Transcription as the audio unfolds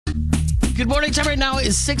Good morning. Time right now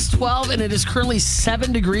is 6:12, and it is currently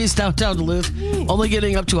 7 degrees downtown Duluth, only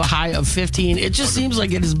getting up to a high of 15. It just seems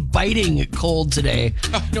like it is biting cold today.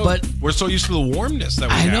 But we're so used to the warmness that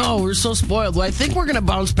we have. I know, we're so spoiled. Well, I think we're going to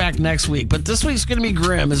bounce back next week, but this week's going to be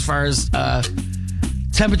grim as far as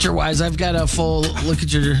temperature-wise. I've got a full look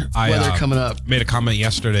at your weather coming up. Made a comment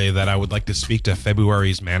yesterday that I would like to speak to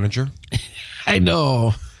February's manager. I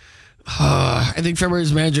know. I think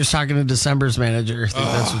February's manager is talking to December's manager. I think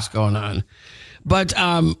that's what's going on. But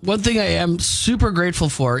one thing I am super grateful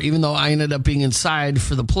for, even though I ended up being inside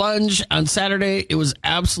for the plunge on Saturday, it was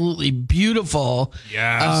absolutely beautiful.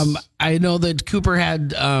 Yes. I know that Cooper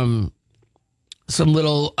had some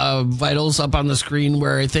little vitals up on the screen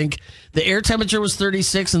where I think the air temperature was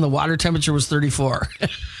 36 and the water temperature was 34.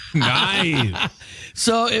 Nice.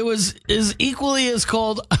 So it was equally as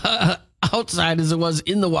cold outside as it was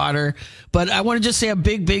in the water. But I want to just say a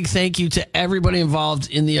big thank you to everybody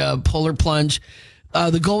involved in the polar plunge.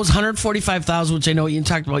 The goal was 145,000, which I know Ian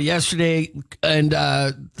talked about yesterday, and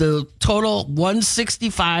the total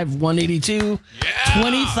 165, 182,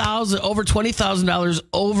 Yeah. over $20,000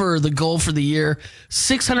 over the goal for the year.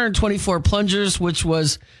 624 plungers, which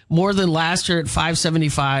was more than last year at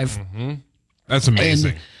 575. That's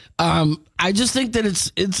amazing. I just think that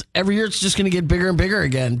it's every year it's just going to get bigger and bigger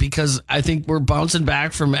again, because I think we're bouncing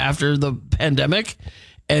back from after the pandemic.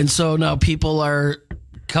 And so now people are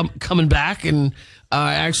coming back. And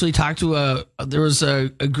I actually talked to there was a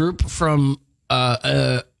group from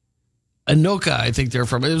Anoka, I think they're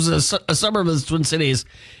from. It was a suburb of the Twin Cities,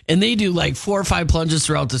 and they do like 4 or 5 plunges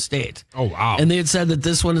throughout the state. Oh, wow. And they had said that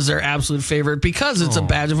this one is their absolute favorite because it's a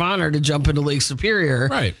badge of honor to jump into Lake Superior.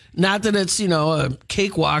 Right. Not that it's, a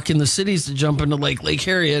cakewalk in the cities to jump into Lake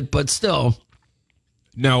Harriet, but still.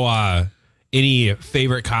 Now, any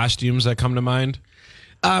favorite costumes that come to mind?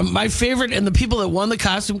 My favorite, and the people that won the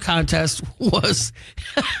costume contest was,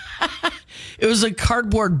 it was a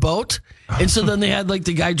cardboard boat. And so then they had like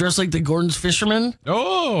the guy dressed like the Gordon's fisherman.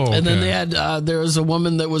 Oh, okay. And then they had, there was a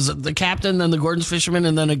woman that was the captain, then the Gordon's fisherman.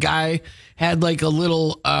 And then a guy had like a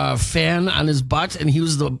little fan on his butt, and he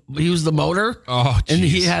was the motor. Oh, geez. And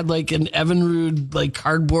he had like an Evinrude like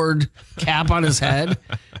cardboard cap on his head.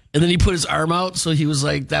 And then he put his arm out. So he was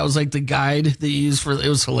like, that was like the guide that he used for, it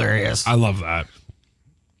was hilarious. I love that.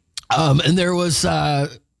 And there was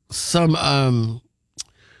some,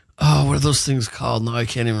 what are those things called? No, I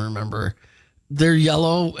can't even remember. They're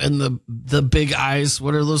yellow and the big eyes.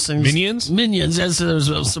 What are those things? Minions? Minions. Yes, there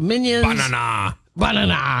was some minions.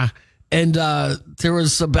 Banana. And there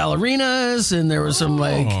was some ballerinas, and there was some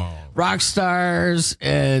rock stars,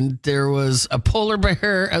 and there was a polar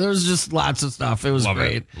bear, and there was just lots of stuff. It was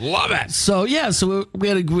great. Love it. So we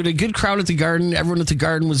had a good crowd at the garden. Everyone at the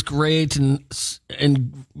garden was great and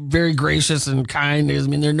very gracious and kind. I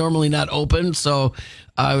mean, they're normally not open, so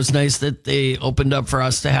it was nice that they opened up for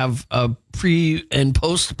us to have a pre and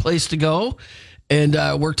post place to go. And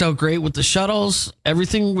worked out great with the shuttles.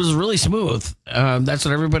 Everything was really smooth. That's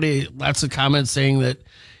what lots of comments saying that,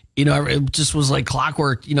 it just was like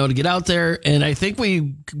clockwork, to get out there. And I think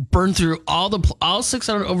we burned through all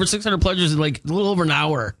 600, over 600 plungers in like a little over an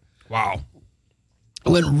hour. Wow. It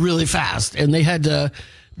went really fast. And they had a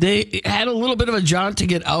little bit of a jaunt to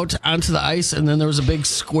get out onto the ice. And then there was a big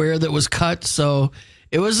square that was cut. So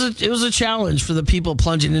it was a challenge for the people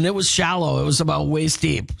plunging, and it was shallow. It was about waist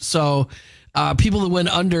deep. So, people that went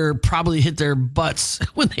under probably hit their butts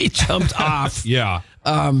when they jumped off. Yeah.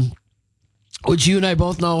 Which you and I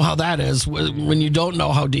both know how that is when you don't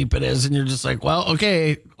know how deep it is, and you're just like, well,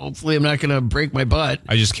 okay, hopefully I'm not going to break my butt.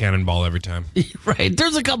 I just cannonball every time. Right.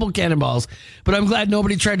 There's a couple cannonballs, but I'm glad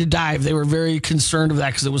nobody tried to dive. They were very concerned of that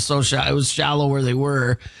because it was so shallow. It was shallow where they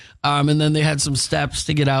were. And then they had some steps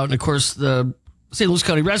to get out. And of course, the St. Louis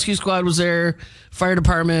County Rescue Squad was there, fire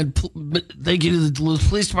department. Thank you to the Duluth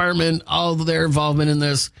Police Department, all of their involvement in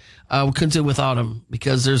this. We couldn't do it without them,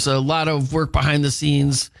 because there's a lot of work behind the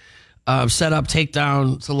scenes, set up,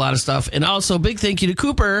 takedown, it's a lot of stuff. And also big thank you to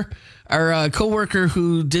Cooper, our coworker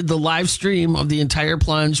who did the live stream of the entire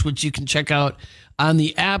plunge, which you can check out on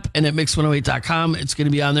the app and at mix108.com. It's going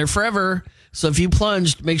to be on there forever. So if you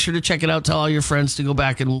plunged, make sure to check it out. Tell all your friends to go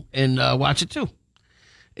back and watch it too.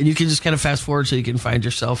 And you can just kind of fast forward so you can find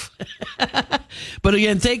yourself. But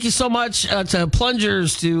again, thank you so much to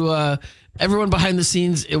plungers, to everyone behind the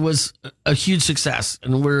scenes. It was a huge success,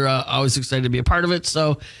 and we're always excited to be a part of it.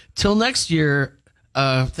 So till next year,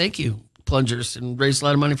 thank you, plungers, and raise a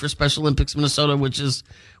lot of money for Special Olympics Minnesota, which is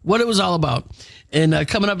what it was all about. And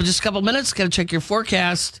coming up in just a couple minutes, got to check your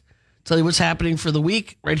forecast. Tell you what's happening for the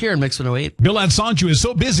week right here in Mix 108. Bill Sanju is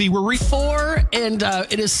so busy, we're 4, and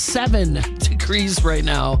it is 7 to degrees right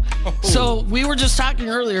now. So we were just talking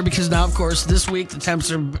earlier because now, of course, this week the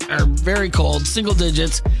temps are very cold, single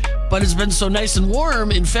digits, but it's been so nice and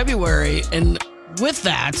warm in February. And with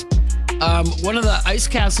that, one of the ice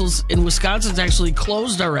castles in Wisconsin's actually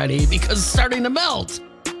closed already because it's starting to melt.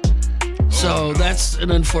 So that's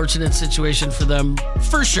an unfortunate situation for them,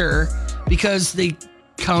 for sure, because they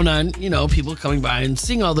count on, people coming by and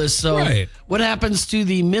seeing all this. So What happens to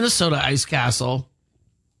the Minnesota ice castle?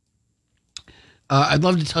 I'd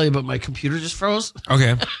love to tell you, but my computer just froze.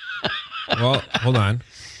 Okay. Well, hold on.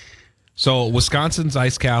 So Wisconsin's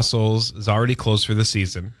ice castles is already closed for the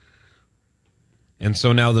season. And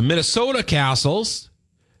so now the Minnesota castles,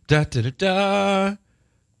 are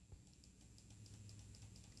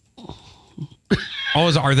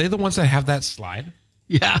they the ones that have that slide?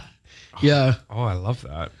 Yeah. Yeah. Oh, I love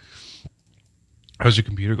that. How's your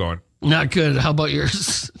computer going? Not good. How about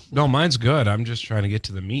yours? No, mine's good. I'm just trying to get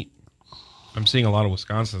to the meat. I'm seeing a lot of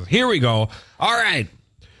Wisconsin. Here we go. All right.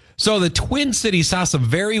 So the Twin Cities saw some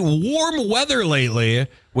very warm weather lately,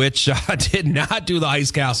 which did not do the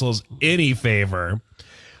ice castles any favor.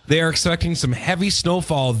 They are expecting some heavy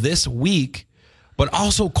snowfall this week, but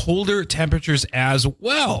also colder temperatures as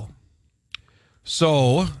well.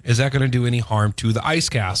 So is that going to do any harm to the ice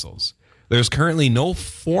castles? There's currently no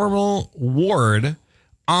formal word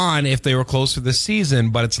on if they were closed for the season,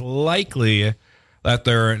 but it's likely that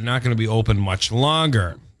they're not going to be open much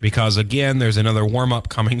longer because, again, there's another warm-up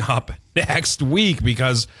coming up next week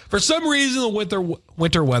because for some reason the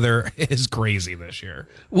winter weather is crazy this year.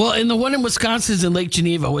 Well, and the one in Wisconsin is in Lake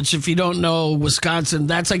Geneva, which if you don't know Wisconsin,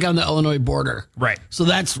 that's like on the Illinois border. Right. So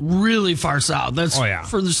that's really far south. That's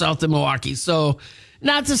further south than Milwaukee. So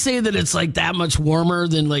not to say that it's like that much warmer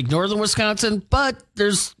than like northern Wisconsin, but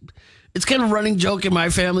it's kind of a running joke in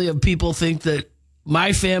my family of people think that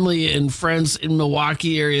my family and friends in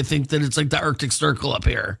Milwaukee area think that it's like the Arctic Circle up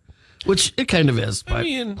here, which it kind of is. But. I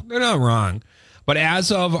mean, they're not wrong. But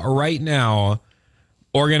as of right now,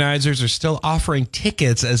 organizers are still offering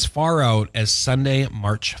tickets as far out as Sunday,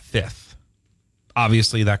 March 5th.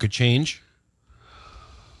 Obviously, that could change.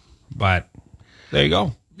 But there you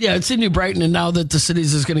go. Yeah, it's in New Brighton, and now that the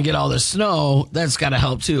cities is going to get all this snow, that's got to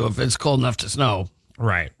help too if it's cold enough to snow.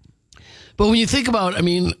 Right. But when you think about,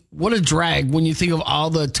 what a drag when you think of all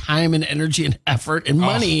the time and energy and effort and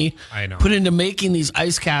money put into making these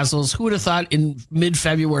ice castles. Who would have thought in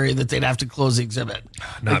mid-February that they'd have to close the exhibit?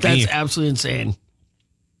 That's absolutely insane.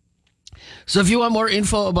 So if you want more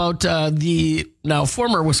info about the now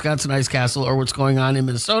former Wisconsin Ice Castle or what's going on in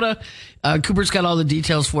Minnesota, Cooper's got all the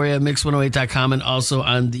details for you at Mix108.com and also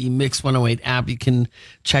on the Mix 108 app. You can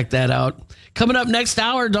check that out. Coming up next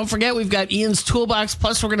hour, don't forget, we've got Ian's Toolbox.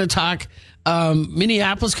 Plus, we're going to talk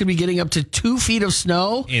Minneapolis could be getting up to 2 feet of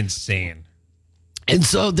snow. Insane. And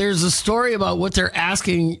so there's a story about what they're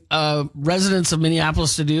asking residents of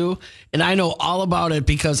Minneapolis to do. And I know all about it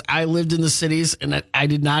because I lived in the cities and I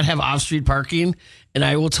did not have off-street parking. And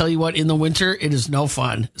I will tell you what, in the winter, it is no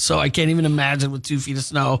fun. So I can't even imagine with 2 feet of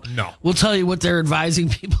snow. No. We'll tell you what they're advising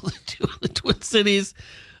people to do in the Twin Cities.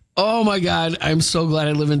 Oh, my God. I'm so glad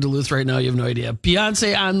I live in Duluth right now. You have no idea.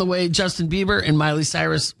 Beyonce on the way. Justin Bieber and Miley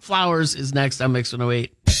Cyrus. Flowers is next on Mix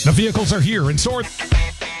 108. The vehicles are here in store.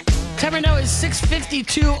 Time right now is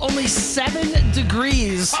 6:52, only 7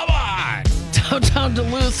 degrees. Come on! Downtown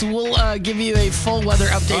Duluth. We'll give you a full weather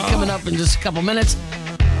update coming up in just a couple minutes.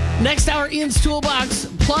 Next hour, Ian's Toolbox,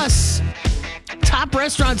 plus top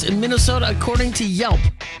restaurants in Minnesota according to Yelp.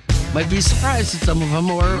 Might be surprised at some of them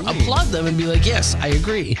or applaud them and be like, yes, I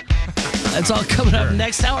agree. That's all coming up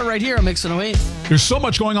next hour right here on Mix 108. There's so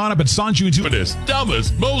much going on up at Sanju and Stupidest,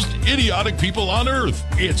 dumbest, most idiotic people on earth.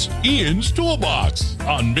 It's Ian's Toolbox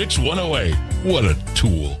on Mix 108. What a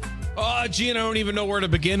tool. Oh, Gene, I don't even know where to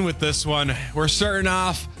begin with this one. We're starting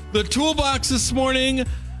off the toolbox this morning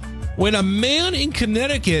when a man in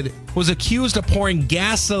Connecticut was accused of pouring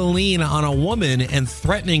gasoline on a woman and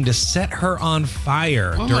threatening to set her on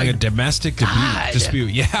fire during a domestic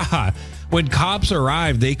dispute. Yeah. When cops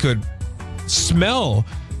arrived, they could smell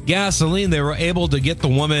gasoline. They were able to get the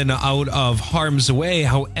woman out of harm's way.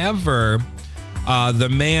 However, the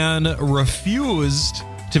man refused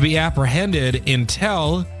to be apprehended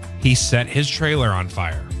until he set his trailer on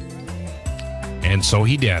fire. And so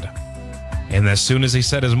he did. And as soon as he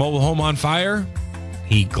set his mobile home on fire,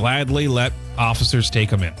 he gladly let officers take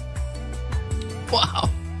him in. Wow.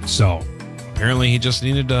 So apparently he just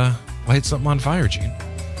needed to light something on fire, Gene.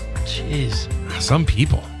 Jeez. Some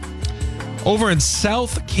people. Over in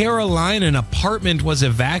South Carolina, an apartment was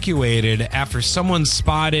evacuated after someone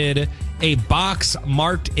spotted a box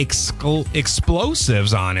marked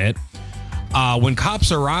explosives on it. When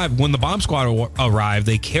cops arrived, when the bomb squad arrived,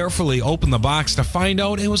 they carefully opened the box to find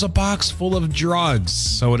out it was a box full of drugs.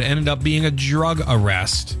 So it ended up being a drug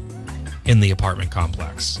arrest in the apartment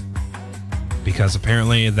complex. Because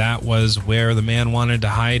apparently that was where the man wanted to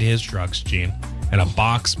hide his drugs, Gene. In a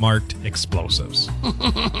box marked explosives.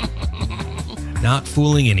 Not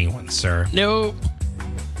fooling anyone, sir. Nope.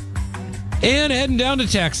 And heading down to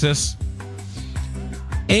Texas.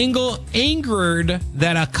 Angered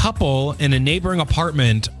that a couple in a neighboring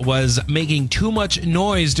apartment was making too much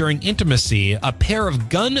noise during intimacy, a pair of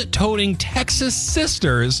gun-toting Texas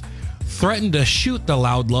sisters threatened to shoot the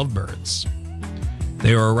loud lovebirds.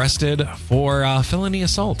 They were arrested for felony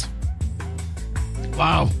assault.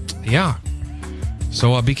 Wow. Yeah.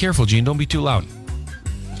 So be careful, Gene. Don't be too loud.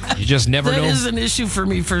 You just never know. That is an issue for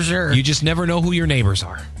me for sure. You just never know who your neighbors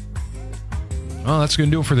are. Oh, that's going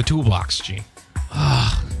to do it for the tool blocks, Gene.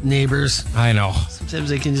 Neighbors. I know. Sometimes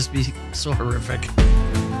they can just be so horrific.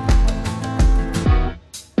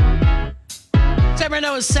 Time right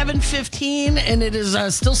now is 7:15, and it is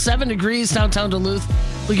still 7 degrees downtown Duluth.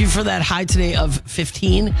 Looking for that high today of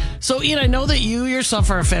 15. So, Ian, I know that you yourself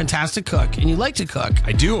are a fantastic cook, and you like to cook.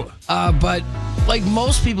 I do. But like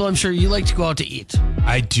most people, I'm sure you like to go out to eat.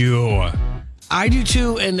 I do. I do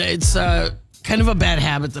too, and it's kind of a bad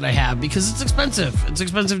habit that I have because it's expensive. It's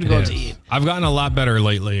expensive to go out to eat. I've gotten a lot better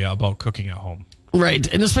lately about cooking at home. Right,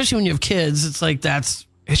 and especially when you have kids, it's like that's...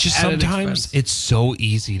 It's just added sometimes expense. it's so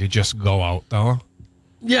easy to just go out, though.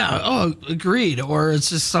 Yeah, oh, agreed. Or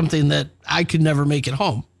it's just something that I could never make at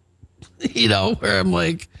home. You know, where I'm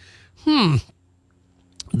like,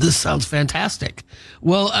 this sounds fantastic.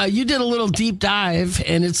 Well, you did a little deep dive,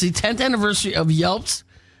 and it's the 10th anniversary of Yelp's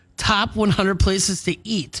top 100 places to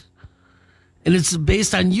eat. And it's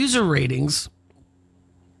based on user ratings.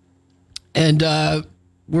 And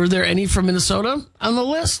were there any from Minnesota on the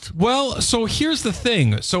list? Well, so here's the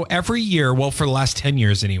thing. So every year, well, for the last 10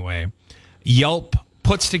 years anyway, Yelp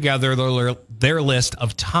puts together their list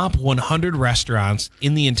of top 100 restaurants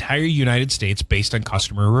in the entire United States based on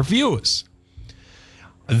customer reviews.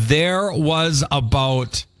 There was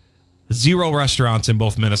about 0 restaurants in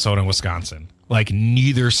both Minnesota and Wisconsin. Like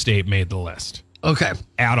neither state made the list Okay.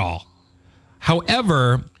 at all.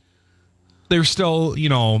 However, there's still,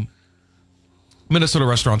 Minnesota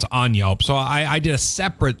restaurants on Yelp. So I did a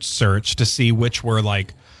separate search to see which were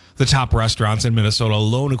like the top restaurants in Minnesota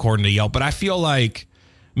alone according to Yelp. But I feel like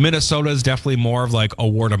Minnesota is definitely more of like a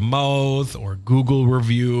word of mouth or Google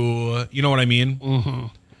review. You know what I mean? Mm-hmm.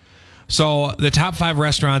 So the top 5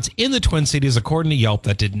 restaurants in the Twin Cities according to Yelp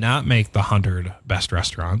that did not make the 100 best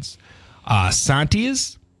restaurants.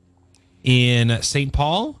 Santi's in St.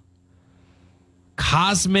 Paul.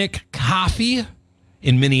 Cosmic Coffee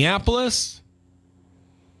in Minneapolis.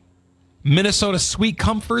 Minnesota Sweet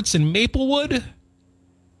Comforts in Maplewood.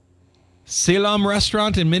 Salem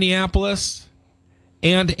Restaurant in Minneapolis.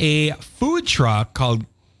 And a food truck called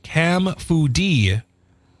Cam Foodie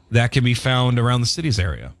that can be found around the city's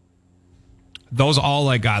area. Those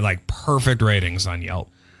all got perfect ratings on Yelp.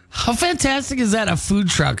 How fantastic is that? A food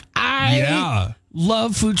truck. Yeah.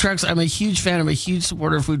 Love food trucks. I'm a huge fan. I'm a huge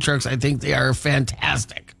supporter of food trucks. I think they are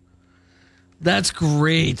fantastic. That's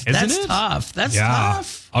great. Isn't That's it? tough. That's Yeah.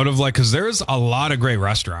 tough. Out of because there's a lot of great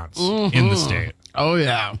restaurants in the state. Oh,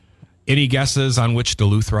 yeah. Any guesses on which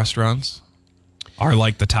Duluth restaurants are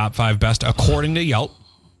the top 5 best according to Yelp?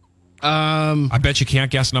 I bet you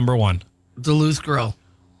can't guess number 1. Duluth Grill.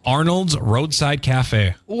 Arnold's Roadside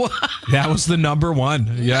Cafe. What? That was the number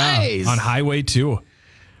 1. Yeah. Nice. On Highway 2.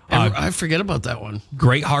 I forget about that one.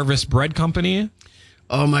 Great Harvest Bread Company.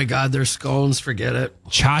 Oh, my God. Their scones. Forget it.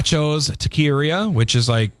 Chacho's Taqueria, which is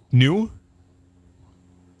new.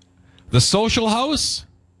 The Social House.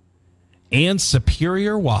 And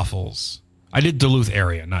Superior Waffles. I did Duluth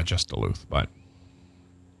area, not just Duluth, but.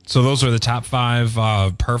 So those are the top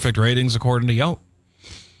 5 perfect ratings according to Yelp.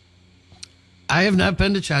 I have not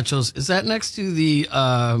been to Chacho's. Is that next to the...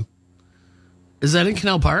 is that in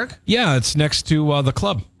Canal Park? Yeah, it's next to the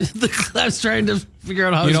club. I was trying to figure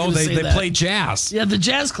out how I was going to say they that. play jazz. Yeah, the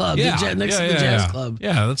Jazz Club. Yeah, Next to the Jazz yeah. Club.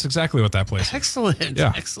 Yeah, that's exactly what that place is. Excellent.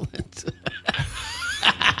 Yeah. Excellent.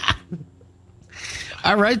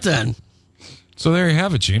 All right, then. So there you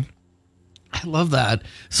have it, Gene. I love that.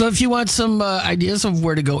 So if you want some ideas of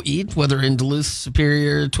where to go eat, whether in Duluth,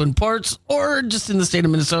 Superior, Twin Ports, or just in the state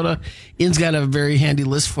of Minnesota, Ian's got a very handy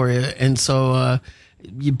list for you. And so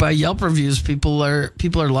by Yelp reviews, people are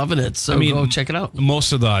loving it. So go check it out.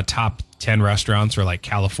 Most of the top 10 restaurants are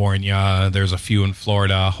California. There's a few in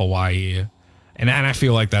Florida, Hawaii. And I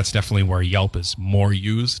feel like that's definitely where Yelp is more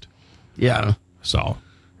used. Yeah. So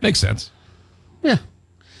makes sense. Yeah.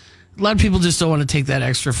 a lot of people just don't want to take that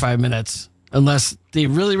extra 5 minutes unless they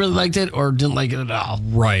really, really liked it or didn't like it at all.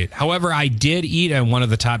 Right. However, I did eat at one of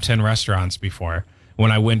the top 10 restaurants before.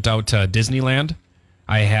 When I went out to Disneyland,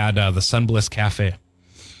 I had the Sun Bliss Cafe.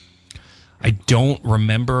 I don't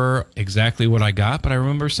remember exactly what I got, but I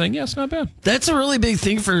remember saying, yeah, it's not bad. That's a really big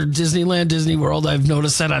thing for Disneyland, Disney World. I've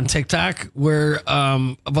noticed that on TikTok where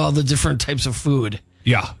of all the different types of food.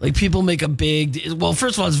 Yeah. Like people make a big, well,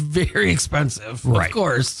 first of all, it's very expensive, Right. of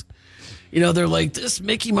course. You know, they're like, this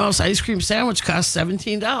Mickey Mouse ice cream sandwich costs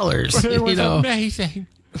 $17. You know, amazing.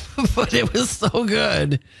 but it was so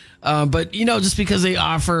good. But, you know, just because they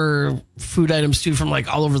offer food items too from like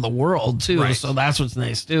all over the world too. Right. So that's what's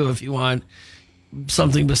nice too. If you want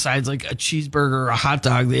something besides like a cheeseburger or a hot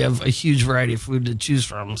dog, they have a huge variety of food to choose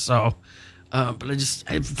from. So, but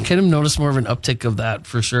I've kind of noticed more of an uptick of that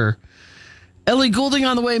for sure. Ellie Goulding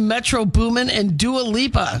on the way. Metro Boomin and Dua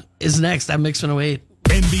Lipa is next on Mix 108.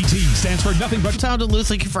 NBT stands for nothing but Town Duluth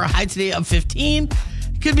looking for a high today of 15.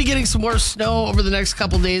 Could be getting some more snow over the next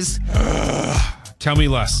couple days. Tell me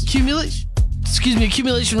less.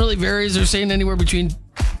 Accumulation really varies. They're saying anywhere between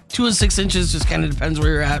 2 and 6 inches. Just kind of depends where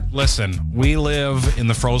you're at. Listen, we live in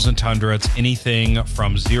the frozen tundra. It's anything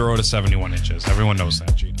from 0 to 71 inches. Everyone knows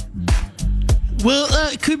that, Gene. Well,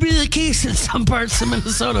 it could be the case in some parts of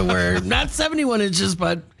Minnesota where not 71 inches,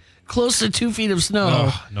 but close to 2 feet of snow.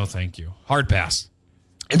 Oh, no, thank you. Hard pass.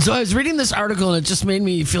 And so I was reading this article, and it just made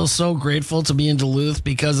me feel so grateful to be in Duluth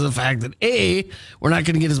because of the fact that, A, we're not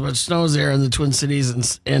going to get as much snow as there in the Twin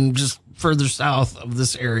Cities and just further south of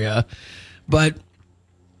this area. But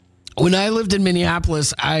when I lived in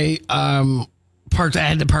Minneapolis, I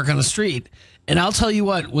had to park on the street. And I'll tell you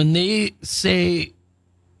what, when they say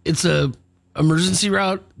it's a emergency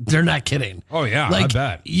route, they're not kidding. Oh, yeah, like, I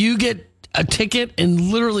bet. You get a ticket, and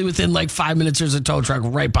literally within like 5 minutes, there's a tow truck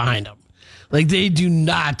right behind them. Like, they do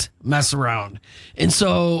not mess around. And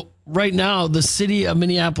so right now, the city of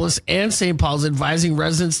Minneapolis and St. Paul is advising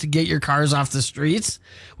residents to get your cars off the streets,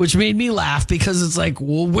 which made me laugh because it's like,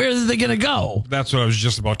 well, where are they going to go? That's what I was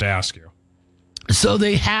just about to ask you. So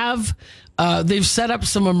they have, they've set up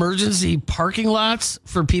some emergency parking lots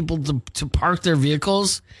for people to park their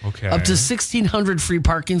vehicles. Okay. Up to 1,600 free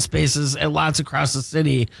parking spaces at lots across the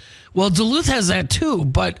city. Well, Duluth has that too.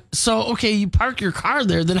 But so, okay, you park your car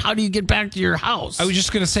there, then how do you get back to your house? I was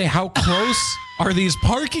just going to say, how close are these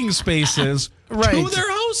parking spaces to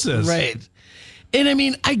their houses? Right. And I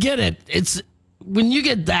mean, I get it. It's when you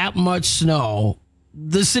get that much snow,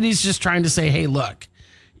 the city's just trying to say, hey, look,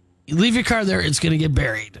 you leave your car there, it's going to get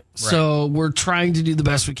buried. Right. So we're trying to do the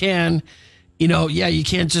best we can. You know, yeah, you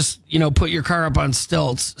can't just, put your car up on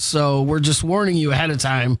stilts. So we're just warning you ahead of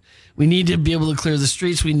time. We need to be able to clear the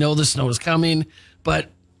streets. We know the snow is coming. But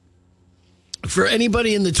for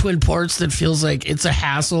anybody in the Twin Ports that feels like it's a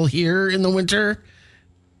hassle here in the winter,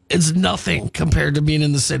 it's nothing compared to being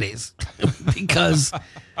in the cities because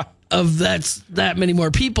of that many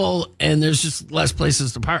more people and there's just less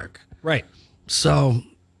places to park. Right. So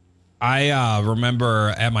I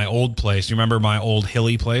remember at my old place, you remember my old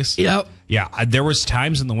hilly place? Yep. Yeah. There was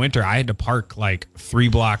times in the winter I had to park like 3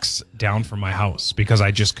 blocks down from my house because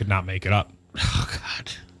I just could not make it up. Oh,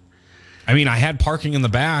 God. I mean, I had parking in the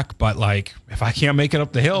back, but like if I can't make it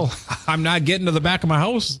up the hill, I'm not getting to the back of my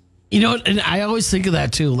house. And I always think of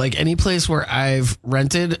that too. Like any place where I've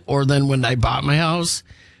rented or then when I bought my house,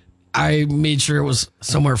 I made sure it was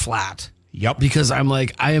somewhere flat. Yep. Because I'm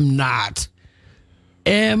like, I am not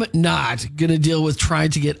going to deal with trying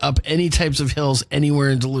to get up any types of hills anywhere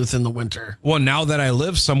in Duluth in the winter. Well, now that I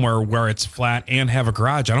live somewhere where it's flat and have a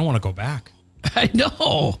garage, I don't want to go back. I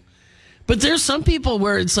know. But there's some people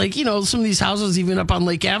where it's like, some of these houses even up on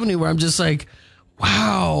Lake Avenue where I'm just like,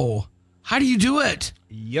 wow, how do you do it?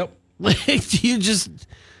 Yep. Like, do you just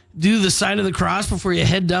do the sign of the cross before you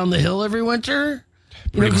head down the hill every winter?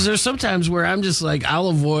 Because there's sometimes where I'm just like, I'll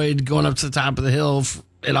avoid going up to the top of the hill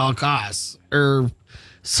at all costs or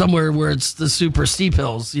somewhere where it's the super steep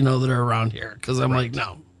hills, that are around here. Because I'm like,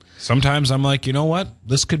 no. Sometimes I'm like, you know what?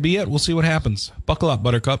 This could be it. We'll see what happens. Buckle up,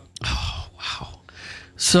 Buttercup. Oh, wow.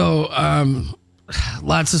 So,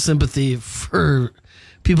 lots of sympathy for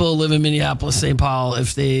people who live in Minneapolis, St. Paul.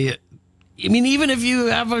 Even if you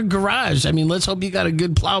have a garage, let's hope you got a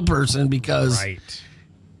good plow person because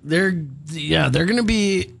they're going to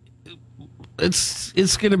be,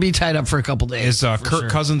 it's going to be tied up for a couple days. Is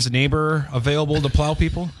Kirk Cousins' neighbor available to plow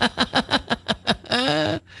people?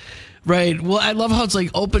 Right. Well, I love how it's like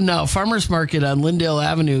open now. Farmers Market on Lindale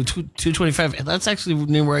Avenue, 225. That's actually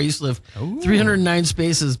near where I used to live. Ooh. 309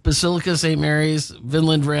 spaces. Basilica, St. Mary's,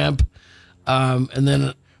 Vinland Ramp, and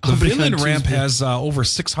then the Vinland Ramp has over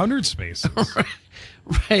 600 spaces.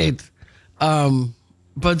 Right.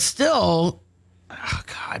 But still, oh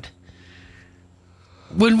God.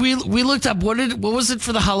 When we looked up, what was it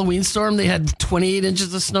for the Halloween storm? They had 28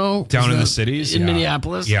 inches of snow Down in the cities? in Yeah.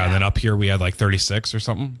 Minneapolis. Yeah, and then up here we had like 36 or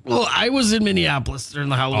something. Well, I was in Minneapolis during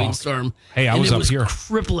the Halloween Oh. storm. Hey, I and was it up here.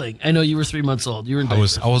 crippling. I know you were 3 months old. You were in I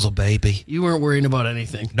was a baby. You weren't worrying about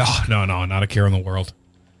anything. No, not a care in the world.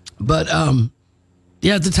 But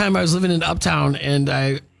yeah, at the time I was living in Uptown, and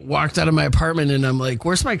I walked out of my apartment, and I'm like,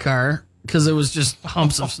 "Where's my car?" Because it was just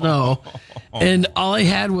humps of snow, and all I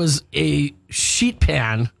had was a sheet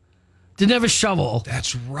pan. Didn't have a shovel.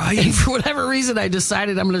 That's And right. for whatever reason, I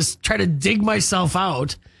decided I'm going to try to dig myself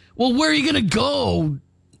out. Well, where are you going to go?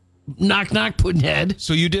 Knock, knock, Puddinhead.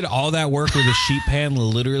 So you did all that work with a sheet pan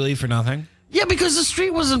literally for nothing? Yeah, because the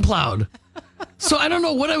street wasn't plowed. So I don't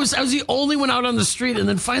know what I was the only one out on the street. And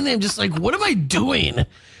then finally I'm just like, what am I doing?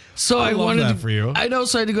 So I love wanted that to, for you. I know.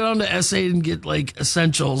 So I had to go down to S8 and get like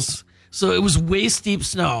essentials. So it was waist deep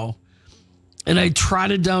snow. And I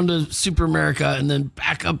trotted down to Super America and then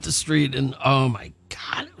back up the street. And oh my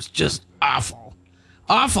God, it was just awful.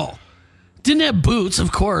 Awful. Didn't have boots,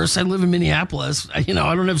 of course. I live in Minneapolis. I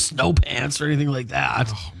don't have snow pants or anything like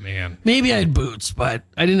that. Oh, man. Maybe I had boots, but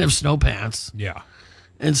I didn't have snow pants. Yeah.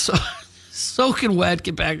 And so, soaking wet,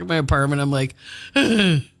 get back in my apartment. I'm like,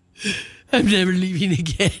 I'm never leaving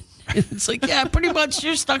again. And it's like, yeah, pretty much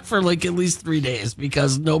you're stuck for like at least 3 days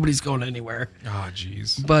because nobody's going anywhere. Oh,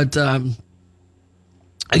 jeez. But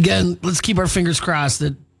again, let's keep our fingers crossed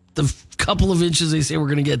that the couple of inches they say we're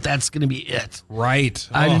going to get, that's going to be it. Right.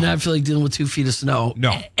 I do Oh. not feel like dealing with 2 feet of snow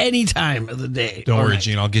No. any time of the day. Don't or worry, night.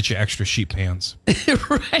 Gene. I'll get you extra sheet pans.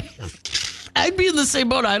 Right. I'd be in the same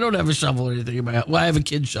boat. I don't have a shovel or anything in my house. Well, I have a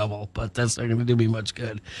kid shovel, but that's not going to do me much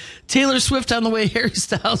good. Taylor Swift on the way, Harry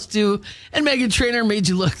Styles too, and Meghan Trainor Made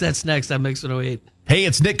You Look. That's next on Mix 108. Hey,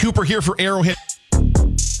 it's Nick Cooper here for Arrowhead.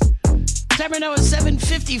 Time right now is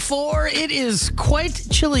 7:54. It is quite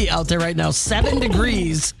chilly out there right now, 7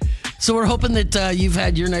 degrees. So we're hoping that you've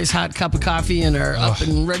had your nice hot cup of coffee and are up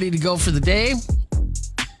and ready to go for the day.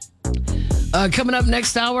 Coming up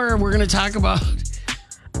next hour, we're going to talk about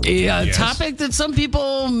a topic that some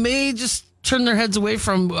people may just turn their heads away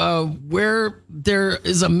from, where there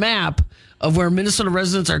is a map of where Minnesota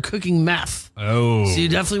residents are cooking meth. Oh. So you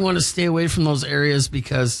definitely want to stay away from those areas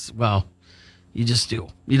because, well, you just do.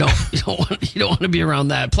 You don't want to be around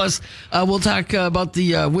that. Plus, we'll talk about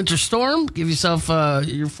the winter storm. Give yourself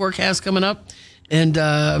your forecast coming up, and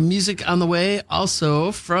music on the way.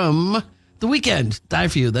 Also from the weekend, Die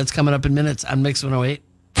For You. That's coming up in minutes on Mix 108.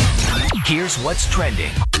 Here's what's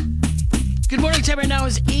trending. Good morning. Time right now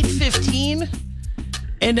is 8:15.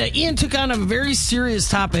 And Ian took on a very serious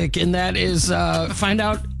topic, and that is find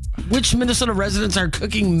out which Minnesota residents are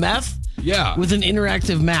cooking meth with an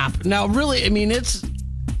interactive map. Now, really, I mean, it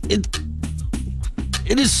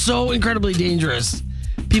is so incredibly dangerous.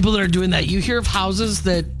 People that are doing that. You hear of houses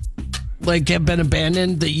that like have been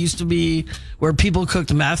abandoned that used to be where people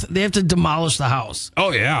cooked meth. They have to demolish the house.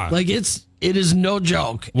 Oh, yeah. Like it is no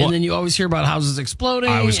joke. Well, and then you always hear about houses exploding.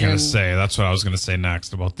 I was going to and- say, that's what I was going to say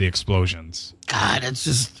next about the explosions. God, it's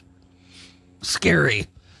just scary.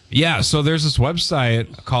 Yeah, so there's this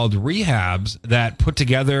website called Rehabs that put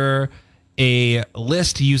together a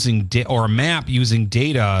list using or a map using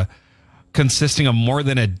data consisting of more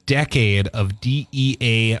than a decade of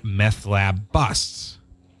DEA meth lab busts.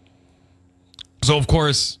 So, of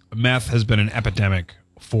course, meth has been an epidemic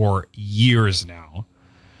for years now.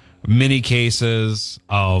 Many cases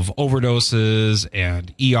of overdoses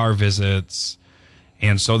and ER visits.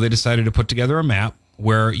 And so they decided to put together a map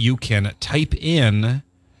where you can type in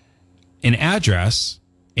an address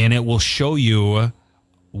and it will show you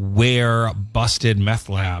where busted meth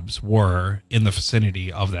labs were in the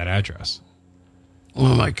vicinity of that address.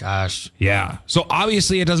 Oh my gosh. Yeah. So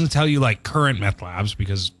obviously it doesn't tell you like current meth labs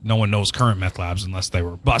because no one knows current meth labs unless they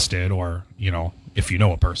were busted or, if you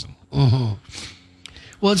know a person. Mm-hmm.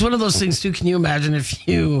 Well, it's one of those things too. Can you imagine if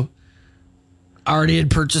you already had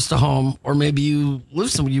purchased a home, or maybe you live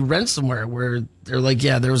somewhere, you rent somewhere where they're like,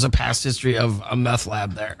 yeah, there was a past history of a meth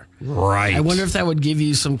lab there. Right. I wonder if that would give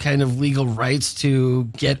you some kind of legal rights to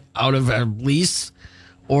get out of a lease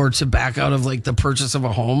or to back out of like the purchase of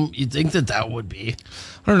a home. You'd think that would be.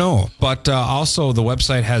 I don't know. But also the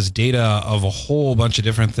website has data of a whole bunch of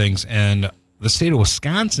different things. And the state of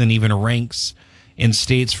Wisconsin even ranks in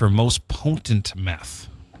states for most potent meth.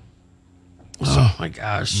 Oh my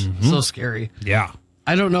gosh. So scary. Yeah.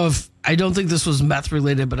 I don't think this was meth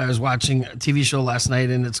related, but I was watching a TV show last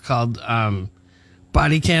night and it's called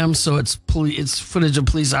Body Cam. So it's footage of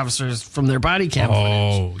police officers from their body cam footage.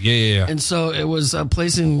 Oh, yeah. And so it was a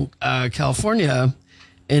place in California,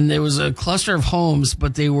 and there was a cluster of homes,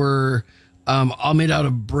 but they were all made out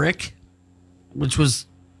of brick, which was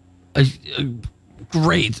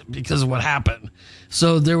great because of what happened.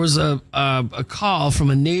 So there was a call from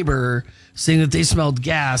a neighbor saying that they smelled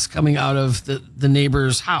gas coming out of the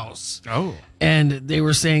neighbor's house. Oh. And they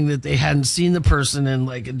were saying that they hadn't seen the person in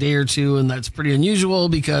like a day or two, and that's pretty unusual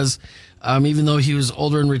because even though he was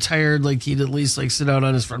older and retired, like he'd at least like sit out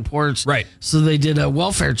on his front porch. Right. So they did a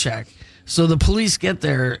welfare check. So the police get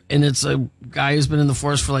there, and it's a guy who's been in the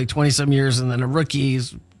force for like 20-some years, and then a rookie.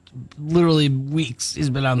 He's literally weeks he's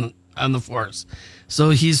been on the force.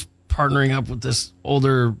 So he's partnering up with this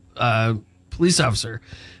older police officer.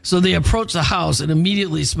 So they approach the house and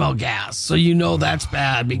immediately smell gas. So you know that's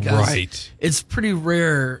bad because it's pretty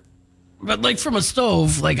rare. But like from a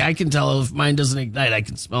stove, like I can tell if mine doesn't ignite, I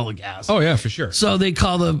can smell the gas. Oh, yeah, for sure. So they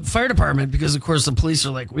call the fire department because, of course, the police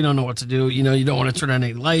are like, we don't know what to do. You know, you don't want to turn on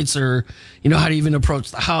any lights or, you know, how to even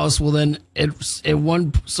approach the house. Well, then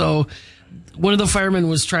one of the firemen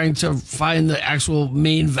was trying to find the actual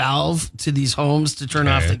main valve to these homes to turn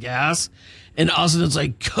off the gas. And all of a sudden it's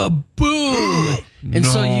like kaboom. And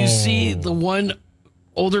so you see the one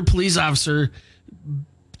older police officer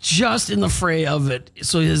just in the fray of it.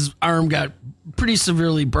 So his arm got pretty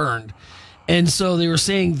severely burned. And so they were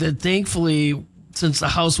saying that thankfully, since the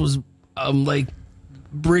house was like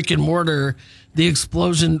brick and mortar, the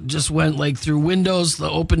explosion just went like through windows, the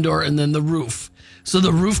open door, and then the roof. So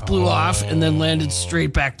the roof blew off and then landed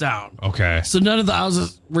straight back down. Okay. So none of the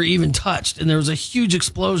houses were even touched, and there was a huge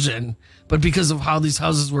explosion. But because of how these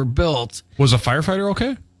houses were built, Was a firefighter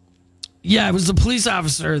okay? yeah, it was the police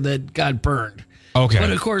officer that got burned. Okay.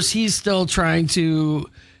 But of course, he's still trying to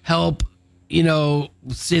help, you know,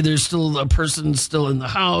 say there's still a person still in the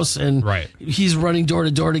house, and Right. he's running door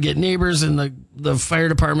to door to get neighbors, and the fire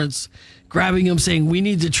department's grabbing him saying, we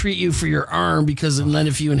need to treat you for your arm because and then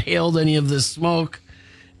if you inhaled any of this smoke,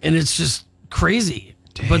 and it's just crazy.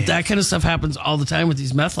 But that kind of stuff happens all the time with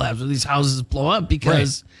these meth labs where these houses blow up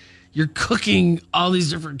because you're cooking all these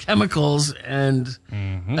different chemicals. And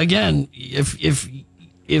again,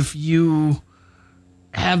 if you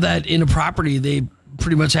have that in a property, they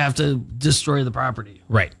pretty much have to destroy the property.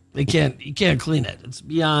 Right. You can't clean it. It's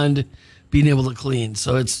beyond being able to clean.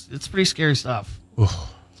 So it's pretty scary stuff.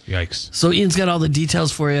 Yikes. So Ian's got all the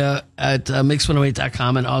details for you at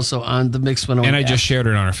Mix108.com and also on the Mix108 And I app. just shared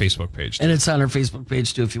it on our Facebook page. And it's on our Facebook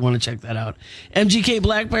page, too, if you want to check that out. MGK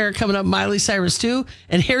Blackbear coming up, Miley Cyrus, too.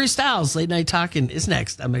 And Harry Styles, Late Night Talking, is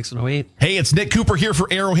next on Mix108. Hey, it's Nick Cooper here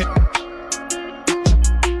for Arrowhead.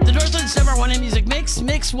 The Northland's number one in music mix,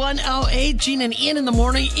 Mix108. Gene and Ian in the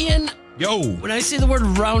morning. Ian, Yo. when I say the word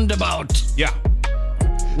roundabout, Yeah.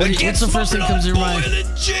 what's the first thing that comes to your mind?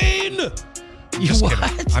 Gene. What?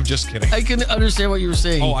 Kidding. I'm just kidding. I can understand what you were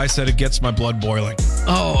saying. Oh, I said it gets my blood boiling.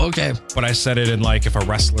 Oh, okay. But I said it in like if a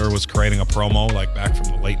wrestler was creating a promo like back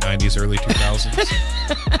from the late 90s, early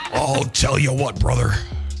 2000s. I'll tell you what, brother.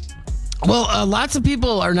 Well, lots of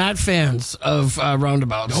people are not fans of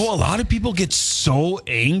roundabouts. No, a lot of people get so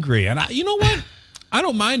angry. And you know what? I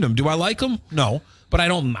don't mind them. Do I like them? No. But I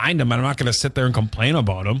don't mind them. I'm not going to sit there and complain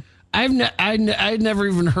about them. I'd never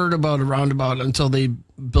even heard about a roundabout until they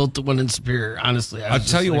built the one in Superior, honestly. I'll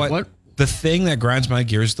tell you what, the thing that grinds my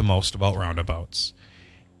gears the most about roundabouts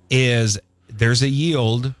is there's a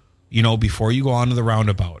yield, you know, before you go onto the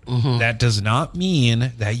roundabout. That does not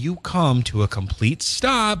mean that you come to a complete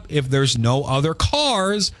stop if there's no other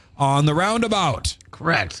cars on the roundabout.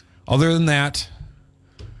 Correct. Other than that,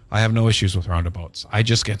 I have no issues with roundabouts. I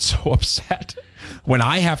just get so upset when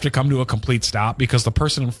I have to come to a complete stop because the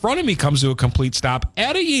person in front of me comes to a complete stop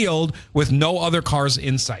at a yield with no other cars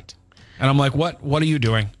in sight. And I'm like, what are you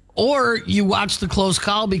doing? Or you watch the close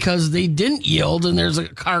call because they didn't yield and there's a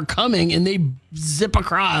car coming and they zip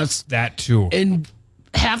across. That too. And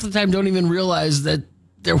half the time don't even realize that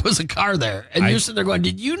there was a car there. And you're sitting there going,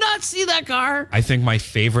 did you not see that car? I think my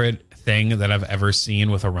favorite thing that I've ever seen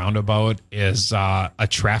with a roundabout is a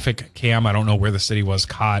traffic cam. I don't know where the city was,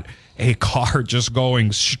 caught a car just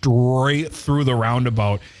going straight through the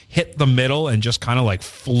roundabout, hit the middle, and just kind of like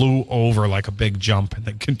flew over like a big jump and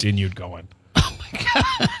then continued going. Oh my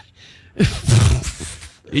God.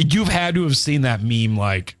 You've had to have seen that meme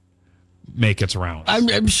like make its rounds.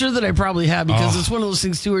 I'm sure that I probably have because it's one of those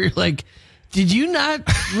things too where you're like, did you not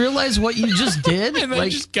realize what you just did? And I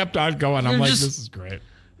just kept on going. I'm like, this is great.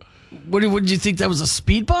 What did you think that was a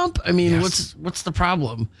speed bump? I mean, Yes. what's the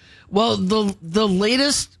problem? Well, the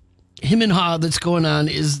latest him and haw that's going on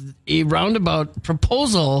is a roundabout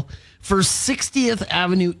proposal for 60th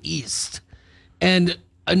Avenue East. And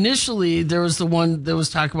initially there was the one that was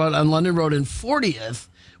talked about on London Road and 40th,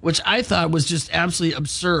 which I thought was just absolutely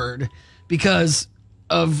absurd because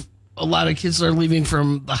of a lot of kids that are leaving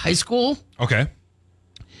from the high school. Okay.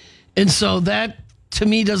 And so that to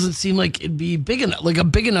me doesn't seem like it'd be big enough, like a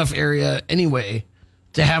big enough area anyway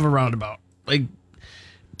to have a roundabout. Like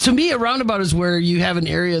to me, a roundabout is where you have an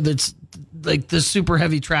area that's like the super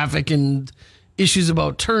heavy traffic and issues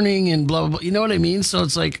about turning and blah, blah, blah. You know what I mean? So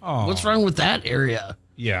it's like, what's wrong with that area?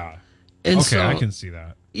 Yeah. And okay, so, I can see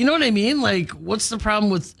that. You know what I mean? Like, what's the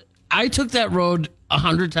problem with? I took that road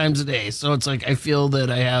 100 times a day, so it's like I feel that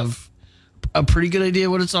I have a pretty good idea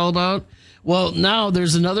what it's all about. Well, now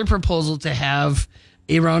there's another proposal to have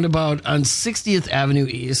a roundabout on 60th Avenue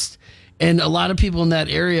East, and a lot of people in that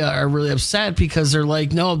area are really upset because they're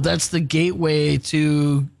like, no, that's the gateway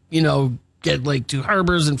to get like to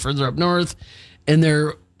Harbors and further up north, and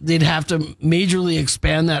they'd have to majorly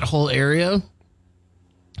expand that whole area.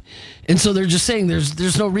 And so they're just saying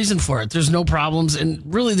there's no reason for it. There's no problems. And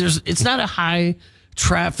really it's not a high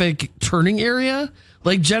traffic turning area.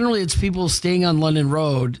 Like generally it's people staying on London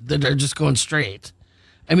Road that are just going straight.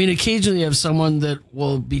 I mean, occasionally you have someone that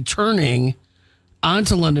will be turning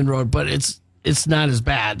onto London Road, but it's not as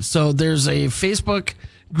bad. So there's a Facebook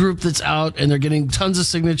group that's out and they're getting tons of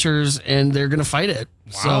signatures and they're going to fight it.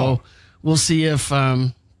 Wow. So we'll see if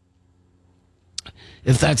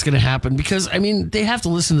that's going to happen, because I mean, they have to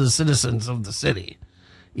listen to the citizens of the city,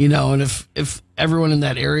 and if everyone in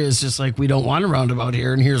that area is just like, we don't want a roundabout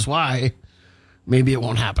here and here's why, maybe it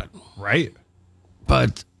won't happen. Right.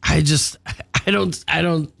 But I don't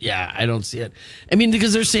see it. I mean,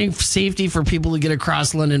 because they're saying safety for people to get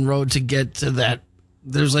across London Road to get to that.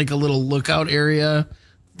 There's like a little lookout area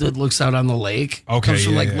that looks out on the lake. Okay. Comes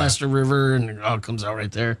from Leicester River and it all comes out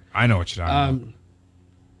right there. I know what you're talking about.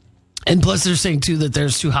 And plus, they're saying too that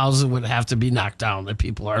there's 2 houses that would have to be knocked down that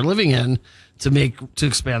people are living in to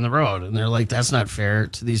expand the road, and they're like, that's not fair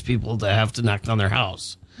to these people to have to knock down their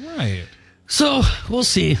house. Right. So we'll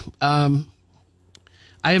see. I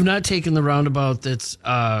have not taken the roundabout that's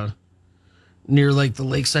near like the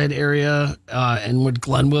Lakeside area and with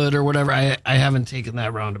Glenwood or whatever. I haven't taken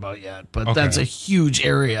that roundabout yet, but that's a huge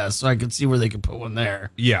area, so I could see where they could put one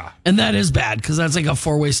there. Yeah. And that is bad because that's like a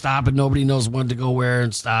 4-way stop and nobody knows when to go where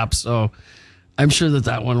and stop. So I'm sure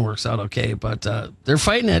that one works out okay, but they're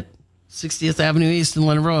fighting it. 60th Avenue East and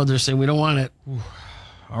London Road. They're saying we don't want it.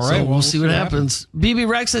 All right. So we'll see what happens. BB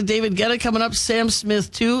Rexa, David Guetta coming up, Sam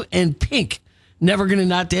Smith 2, and Pink, Never Gonna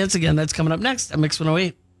Not Dance Again. That's coming up next on Mix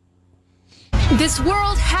 108. This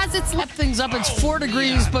world has its things up. It's 4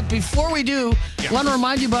 degrees, but before we do, I want to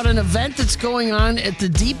remind you about an event that's going on at the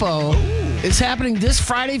Depot. It's happening this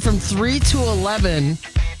Friday from 3 to 11.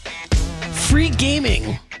 Free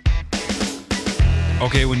gaming.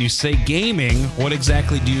 Okay, when you say gaming, what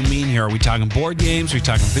exactly do you mean here? Are we talking board games? Are we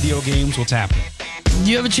talking video games? What's happening?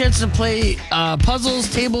 You have a chance to play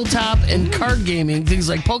puzzles, tabletop, and card gaming. Things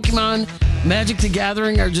like Pokemon, Magic the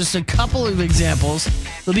Gathering are just a couple of examples.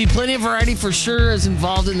 There'll be plenty of variety for sure, as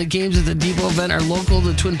involved in the games at the Depot event are local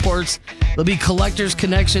to Twin Ports. There'll be Collectors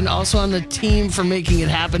Connection, also on the team for making it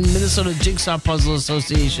happen, Minnesota Jigsaw Puzzle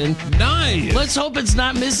Association. Nice. Let's hope it's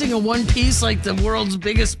not missing a one piece like the world's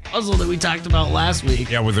biggest puzzle that we talked about last week.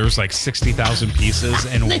 Yeah, where there's like 60,000 pieces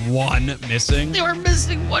and one missing. They were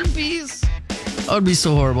missing one piece. That would be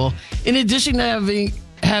so horrible. In addition to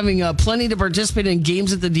having plenty to participate in,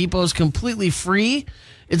 games at the Depot is completely free.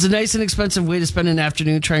 It's a nice and inexpensive way to spend an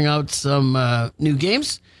afternoon trying out some new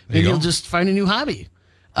games. Maybe you'll just find a new hobby.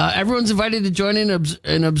 Everyone's invited to join in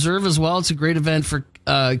and observe as well. It's a great event for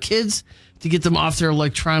kids to get them off their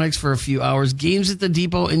electronics for a few hours. Games at the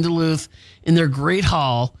Depot in Duluth in their great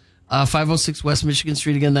hall. 506 West Michigan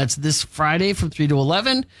Street. Again, that's this Friday from 3 to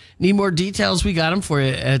 11. Need more details? We got them for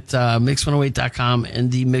you at mix108.com and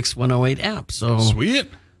the Mix 108 app. So sweet.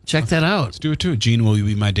 Check that out. Let's do it too. Gene, will you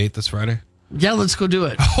be my date this Friday? Yeah, let's go do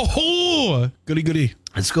it. Oh, goody.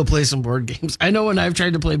 Let's go play some board games. I know when I've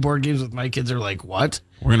tried to play board games with my kids, they're like, what?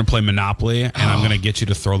 We're going to play Monopoly, and I'm going to get you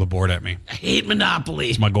to throw the board at me. I hate Monopoly.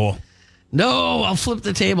 It's my goal. No, I'll flip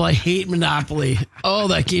the table. I hate Monopoly. Oh,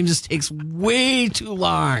 that game just takes way too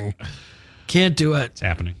long. Can't do it. It's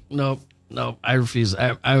happening. Nope. I refuse.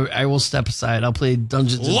 I will step aside. I'll play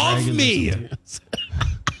Dungeons and Dragons. Love me.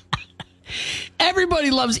 Everybody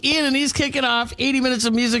loves Ian, and he's kicking off 80 minutes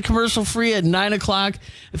of music commercial free at 9 o'clock,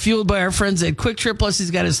 fueled by our friends at Quick Trip. Plus, he's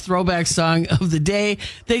got his throwback song of the day.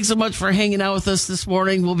 Thanks so much for hanging out with us this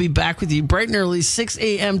morning. We'll be back with you bright and early, 6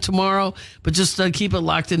 a.m. tomorrow, but just keep it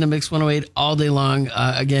locked into Mix 108 all day long.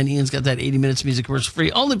 Again, Ian's got that 80 minutes of music commercial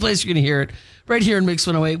free. Only place you're going to hear it, right here in Mix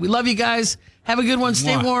 108. We love you guys. Have a good one.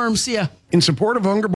 Stay warm. See ya. In support of Hunger